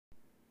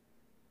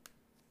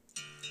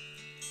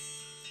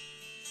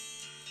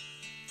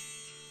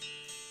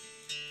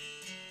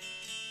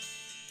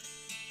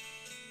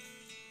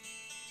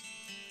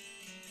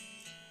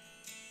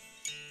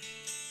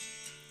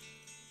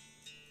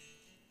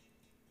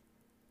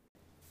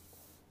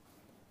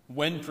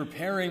When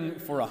preparing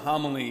for a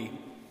homily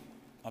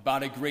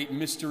about a great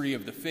mystery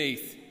of the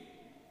faith,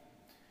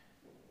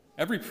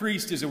 every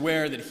priest is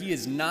aware that he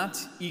is not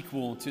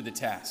equal to the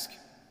task.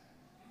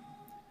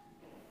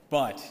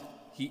 But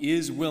he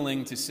is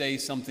willing to say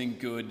something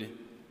good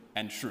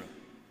and true.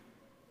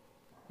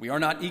 We are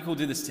not equal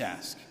to this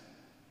task.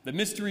 The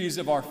mysteries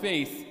of our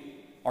faith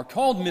are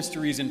called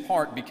mysteries in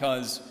part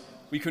because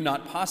we could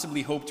not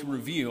possibly hope to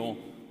reveal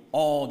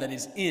all that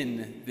is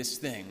in this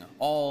thing,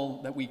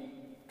 all that we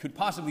could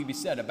possibly be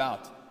said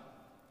about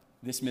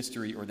this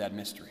mystery or that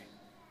mystery.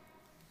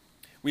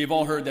 We have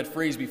all heard that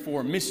phrase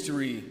before,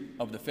 mystery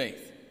of the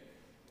faith.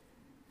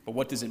 But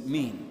what does it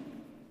mean?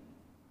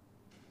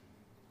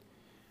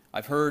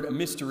 I've heard a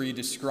mystery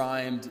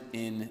described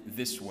in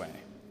this way.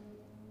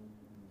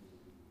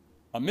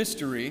 A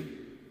mystery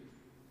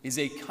is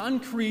a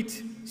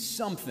concrete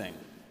something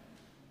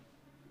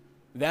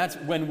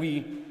that, when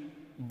we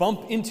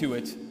bump into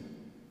it,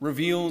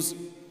 reveals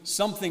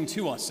something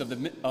to us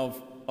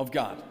of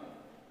God,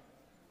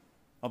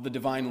 of the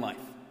divine life.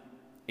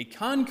 A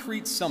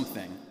concrete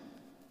something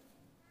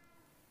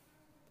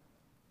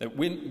that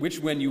which,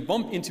 when you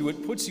bump into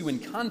it, puts you in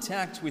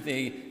contact with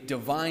a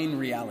divine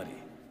reality.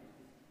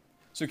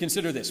 So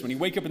consider this. When you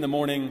wake up in the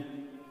morning,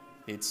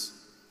 it's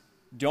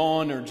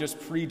dawn or just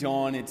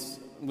pre-dawn, it's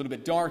a little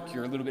bit dark,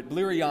 you're a little bit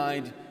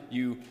bleary-eyed,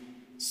 you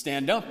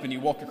stand up and you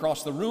walk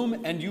across the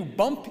room and you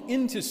bump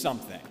into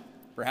something.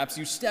 Perhaps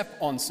you step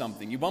on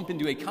something. You bump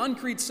into a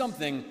concrete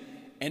something,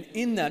 and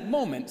in that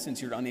moment,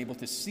 since you're unable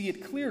to see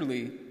it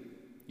clearly,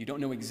 you don't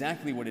know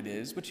exactly what it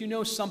is, but you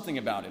know something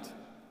about it.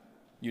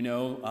 You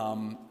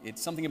know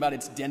it's something about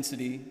its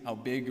density, how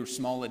big or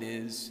small it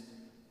is,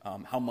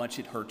 how much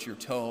it hurt your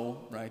toe,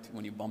 right,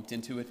 when you bumped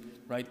into it,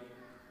 right?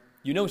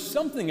 You know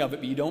something of it,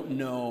 but you don't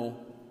know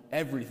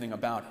everything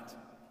about it.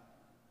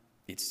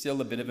 It's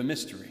still a bit of a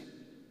mystery.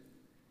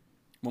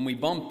 When we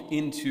bump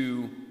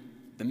into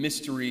the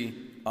mystery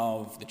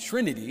of the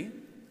Trinity,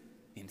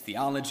 in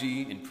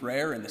theology, in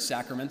prayer, in the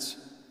sacraments,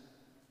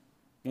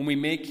 when we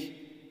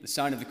make the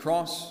sign of the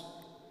cross,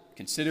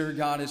 consider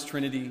God as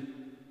Trinity,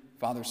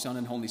 Father, Son,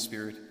 and Holy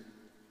Spirit,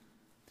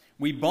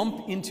 we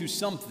bump into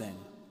something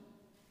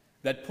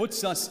that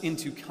puts us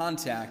into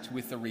contact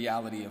with the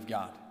reality of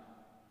God.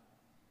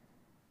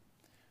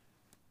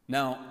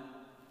 Now,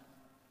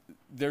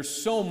 there's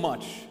so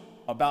much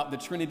about the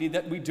Trinity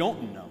that we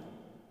don't know,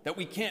 that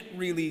we can't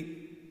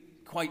really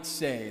quite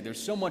say.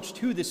 There's so much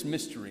to this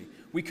mystery.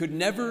 We could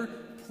never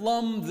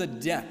plumb the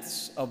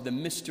depths of the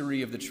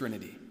mystery of the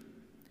Trinity.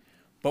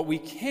 But we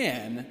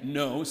can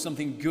know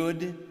something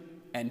good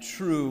and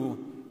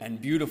true and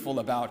beautiful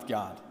about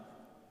God.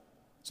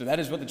 So that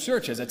is what the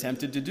church has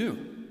attempted to do.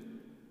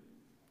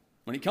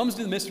 When it comes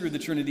to the mystery of the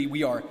Trinity,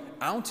 we are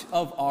out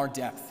of our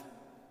depth.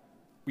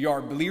 We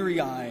are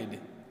bleary-eyed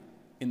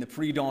in the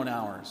pre-dawn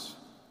hours,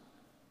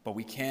 but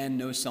we can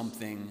know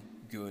something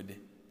good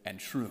and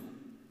true.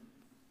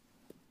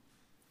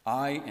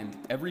 I and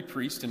every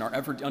priest, in our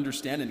effort to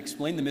understand and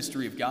explain the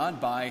mystery of God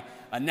by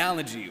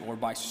analogy or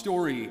by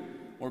story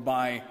or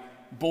by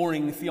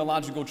boring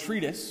theological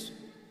treatise,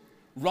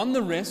 run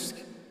the risk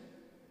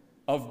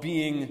of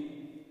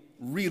being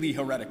really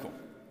heretical.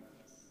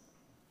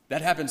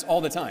 That happens all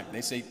the time.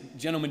 They say,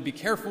 gentlemen, be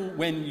careful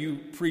when you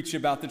preach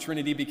about the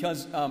Trinity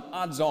because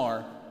odds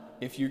are,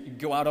 if you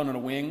go out on a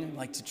wing,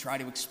 like to try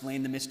to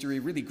explain the mystery,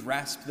 really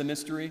grasp the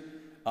mystery,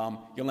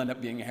 you'll end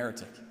up being a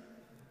heretic.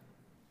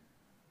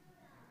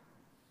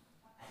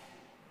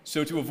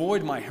 So to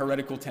avoid my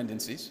heretical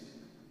tendencies,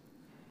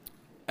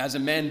 as a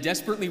man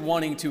desperately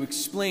wanting to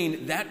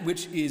explain that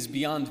which is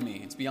beyond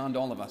me, it's beyond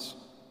all of us,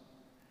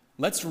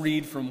 let's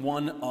read from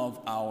one of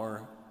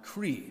our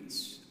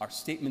creeds, our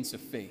statements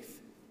of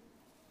faith.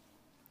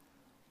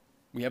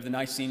 We have the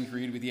Nicene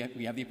Creed,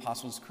 we have the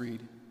Apostles'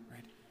 Creed,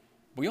 right?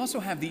 But we also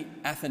have the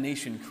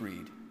Athanasian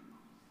Creed.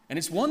 And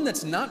it's one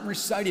that's not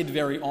recited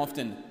very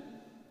often,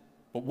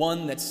 but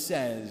one that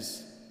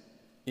says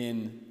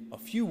in a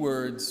few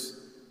words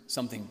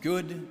something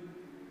good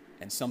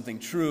and something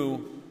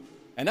true,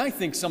 and I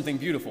think something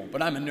beautiful, but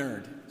I'm a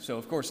nerd, so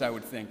of course I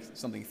would think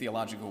something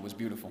theological was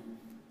beautiful.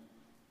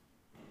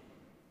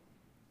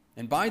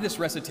 And by this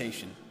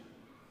recitation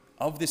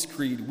of this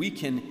creed, we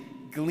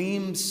can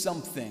glean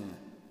something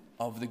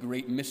of the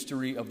great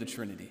mystery of the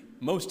Trinity.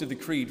 Most of the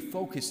creed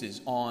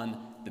focuses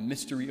on the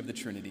mystery of the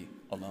Trinity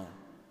alone.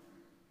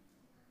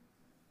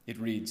 It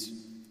reads,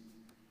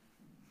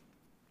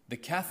 "The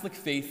Catholic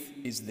faith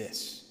is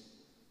this,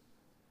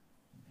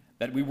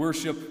 that we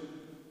worship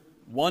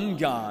one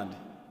God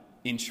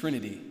in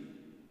Trinity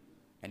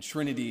and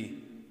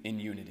Trinity in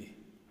unity."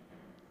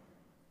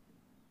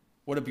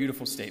 What a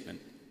beautiful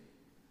statement.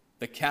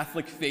 The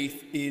Catholic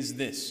faith is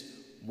this,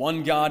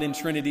 one God in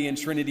Trinity and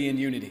Trinity in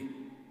unity.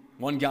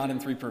 One God in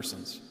three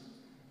persons.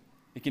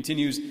 It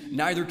continues,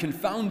 neither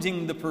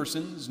confounding the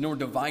persons nor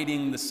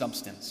dividing the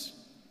substance.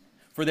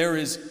 For there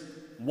is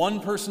one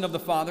person of the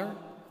Father,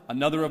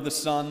 another of the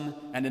Son,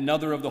 and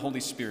another of the Holy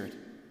Spirit.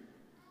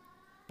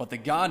 But the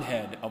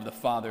Godhead of the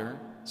Father,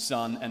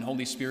 Son, and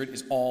Holy Spirit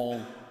is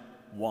all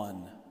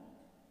one.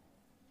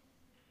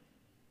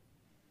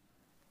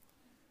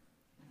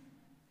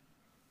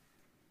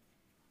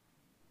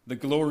 the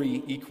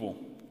glory equal,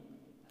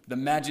 the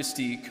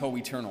majesty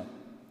co-eternal.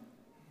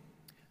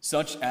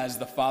 Such as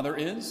the Father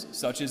is,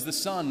 such is the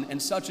Son,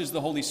 and such is the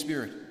Holy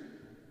Spirit.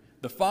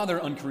 The Father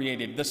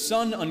uncreated, the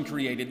Son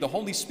uncreated, the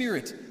Holy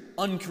Spirit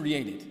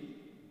uncreated,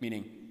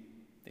 meaning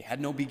they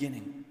had no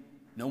beginning.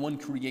 No one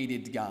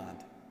created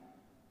God.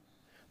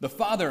 The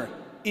Father,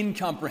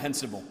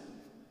 incomprehensible.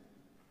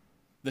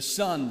 The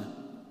Son,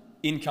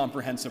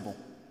 incomprehensible.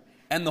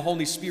 And the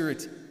Holy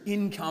Spirit,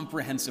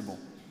 incomprehensible.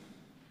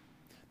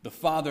 The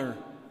Father,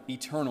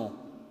 eternal.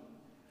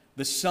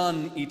 The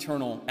Son,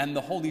 eternal. And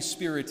the Holy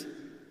Spirit,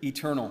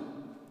 eternal.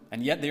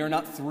 And yet they are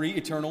not three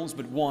eternals,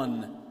 but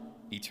one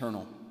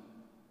eternal.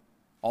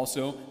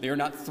 Also, they are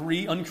not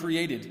three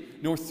uncreated,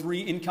 nor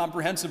three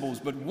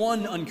incomprehensibles, but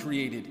one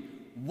uncreated,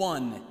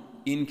 one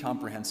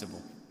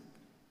incomprehensible.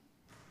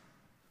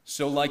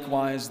 So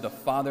likewise, the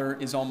Father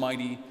is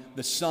almighty,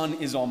 the Son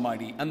is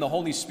almighty, and the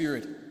Holy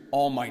Spirit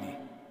almighty.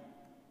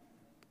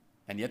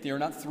 And yet they are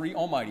not three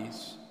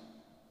almighties,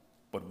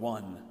 but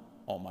one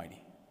almighty.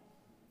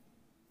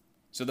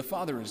 So the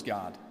Father is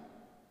God,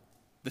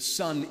 the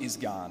Son is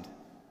God,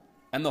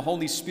 and the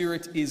Holy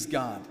Spirit is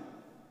God.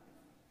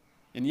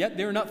 And yet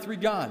they are not three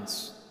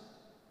gods,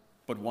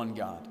 but one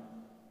God.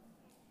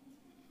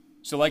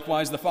 So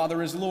likewise, the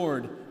Father is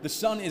Lord, the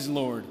Son is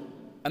Lord,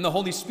 and the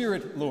Holy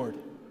Spirit Lord.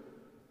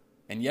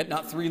 And yet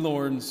not three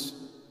Lords,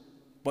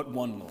 but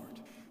one Lord.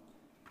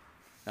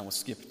 Now we'll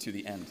skip to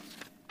the end.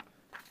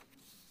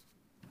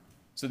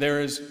 So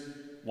there is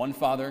one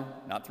Father,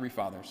 not three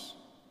fathers.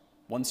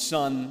 One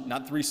Son,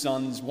 not three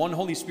sons. One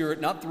Holy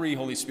Spirit, not three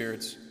Holy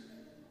Spirits.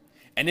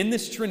 And in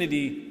this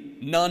Trinity,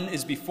 none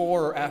is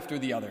before or after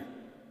the other.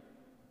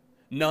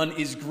 None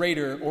is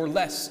greater or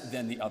less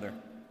than the other.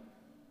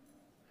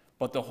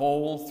 But the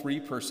whole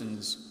three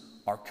persons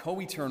are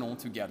co-eternal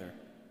together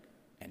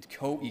and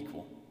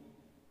co-equal.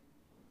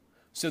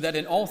 So that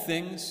in all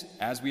things,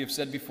 as we have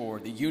said before,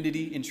 the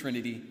unity in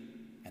Trinity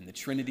and the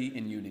Trinity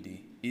in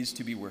unity is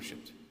to be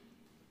worshipped.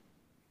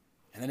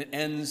 And then it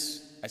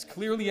ends as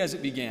clearly as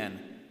it began.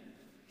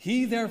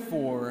 He,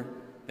 therefore,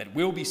 that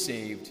will be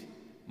saved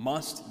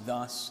must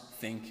thus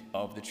think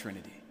of the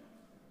Trinity.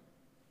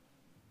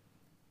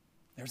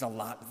 There's a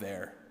lot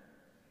there.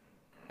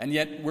 And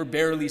yet we're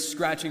barely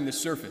scratching the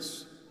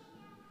surface.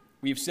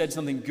 We have said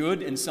something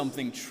good and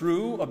something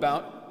true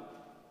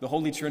about the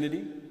Holy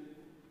Trinity,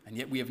 and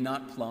yet we have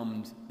not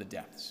plumbed the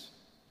depths.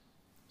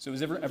 So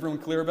is everyone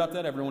clear about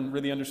that? Everyone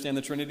really understand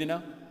the Trinity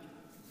now?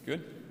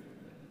 Good?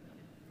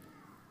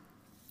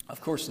 Of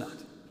course not.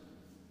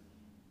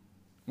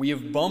 We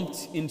have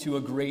bumped into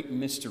a great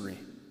mystery.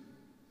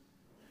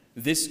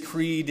 This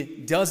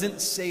creed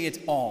doesn't say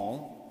it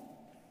all,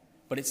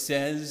 but it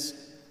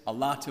says a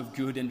lot of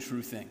good and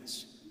true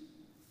things.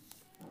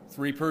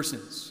 Three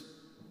persons,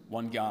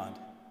 one God.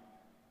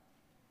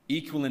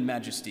 Equal in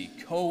majesty,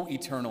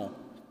 co-eternal,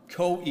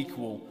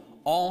 co-equal,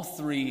 all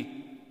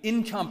three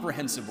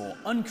incomprehensible,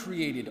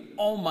 uncreated,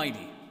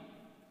 almighty.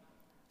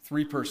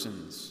 Three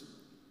persons,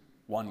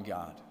 one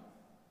God.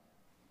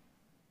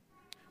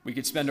 We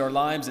could spend our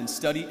lives in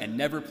study and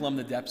never plumb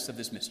the depths of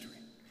this mystery.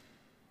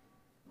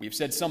 We have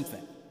said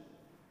something,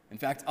 in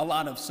fact, a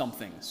lot of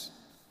somethings,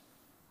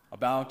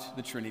 about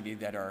the Trinity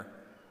that are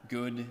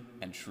good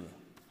and true.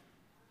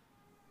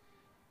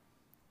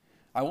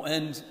 I will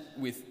end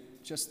with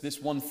just this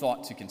one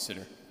thought to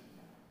consider.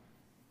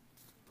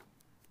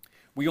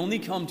 We only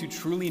come to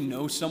truly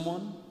know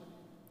someone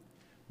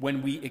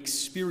when we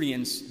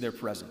experience their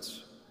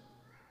presence.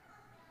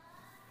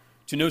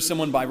 To know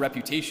someone by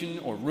reputation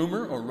or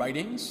rumor or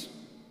writings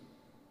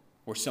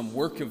or some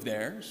work of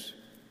theirs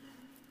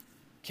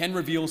can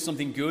reveal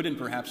something good and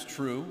perhaps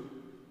true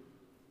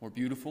or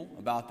beautiful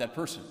about that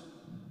person.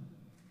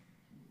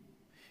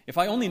 If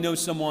I only know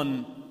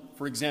someone,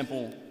 for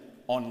example,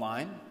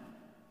 online,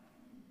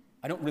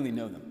 I don't really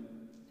know them.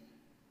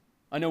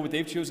 I know what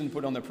they've chosen to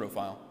put on their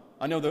profile.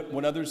 I know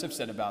what others have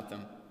said about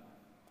them.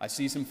 I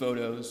see some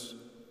photos.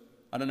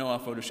 I don't know how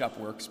Photoshop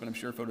works, but I'm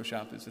sure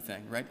Photoshop is a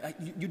thing, right?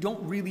 You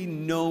don't really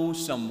know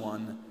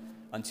someone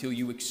until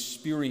you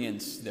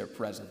experience their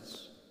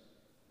presence.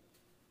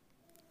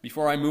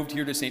 Before I moved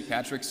here to St.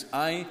 Patrick's,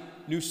 I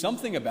knew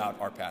something about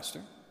our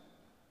pastor.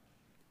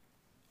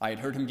 I had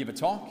heard him give a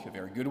talk, a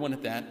very good one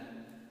at that.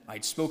 I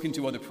had spoken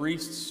to other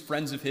priests,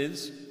 friends of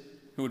his,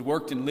 who had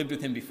worked and lived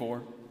with him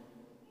before.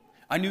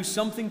 I knew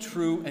something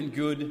true and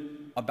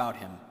good about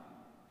him.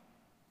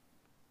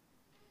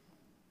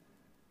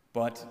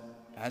 But,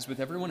 as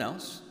with everyone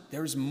else,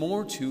 there's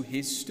more to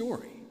his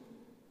story.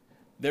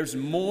 There's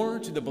more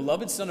to the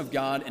beloved Son of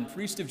God and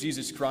priest of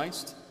Jesus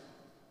Christ,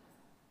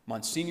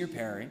 Monsignor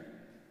Perry,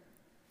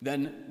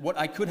 than what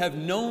I could have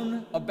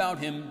known about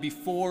him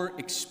before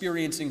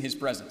experiencing his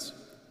presence.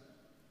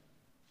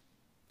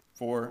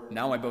 For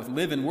now I both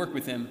live and work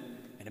with him,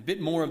 and a bit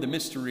more of the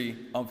mystery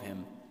of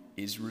him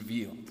is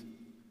revealed.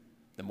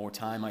 The more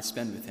time I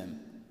spend with him,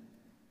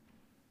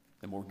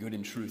 the more good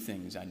and true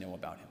things I know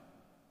about him.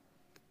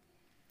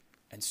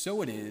 And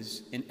so it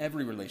is in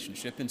every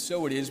relationship, and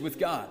so it is with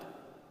God.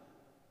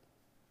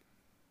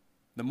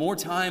 The more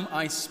time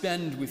I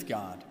spend with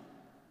God,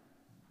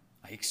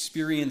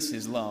 experience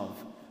his love,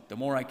 the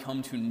more I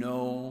come to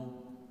know,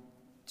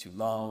 to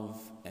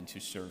love, and to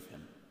serve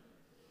him.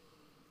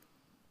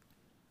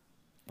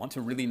 Want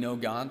to really know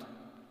God?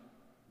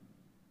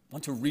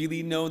 Want to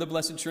really know the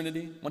Blessed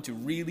Trinity? Want to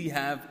really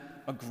have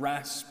a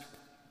grasp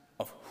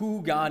of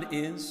who God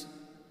is?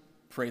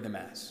 Pray the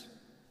Mass.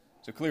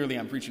 So clearly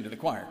I'm preaching to the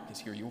choir, because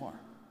here you are.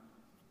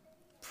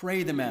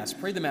 Pray the Mass.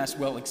 Pray the Mass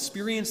well.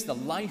 Experience the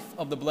life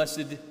of the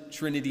Blessed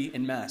Trinity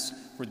in Mass,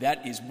 for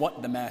that is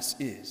what the Mass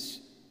is.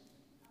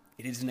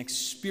 It is an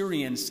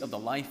experience of the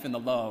life and the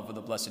love of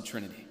the Blessed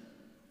Trinity.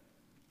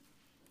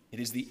 It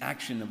is the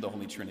action of the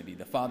Holy Trinity.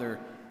 The Father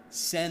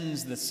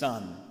sends the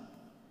Son,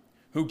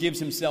 who gives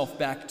himself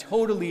back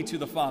totally to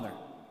the Father,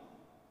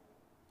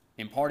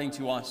 imparting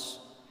to us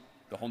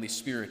the Holy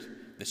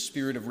Spirit, the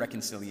Spirit of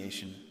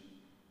reconciliation,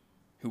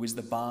 who is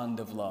the bond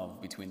of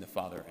love between the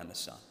Father and the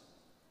Son.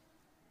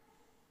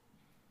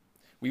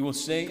 We will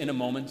say in a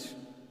moment,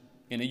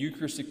 in a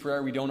Eucharistic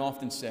prayer we don't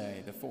often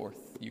say, the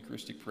fourth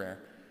Eucharistic prayer,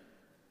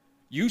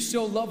 "You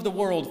so loved the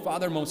world,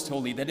 Father most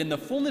holy, that in the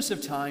fullness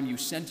of time you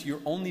sent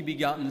your only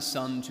begotten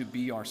Son to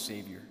be our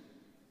Savior.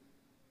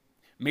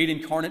 Made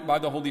incarnate by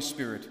the Holy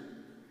Spirit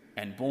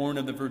and born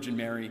of the Virgin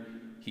Mary,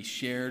 he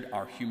shared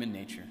our human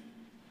nature.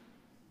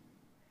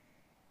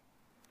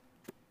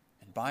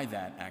 And by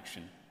that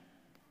action,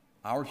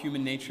 our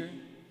human nature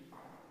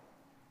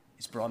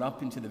is brought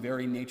up into the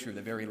very nature,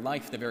 the very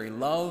life, the very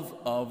love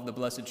of the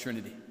Blessed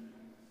Trinity,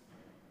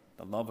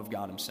 the love of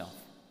God himself.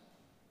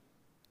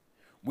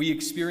 We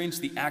experience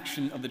the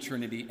action of the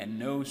Trinity and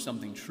know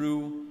something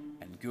true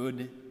and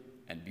good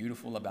and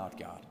beautiful about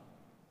God.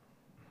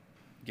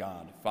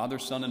 God, Father,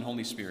 Son, and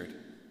Holy Spirit,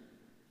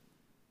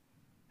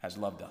 has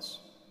loved us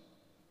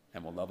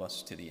and will love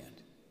us to the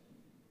end.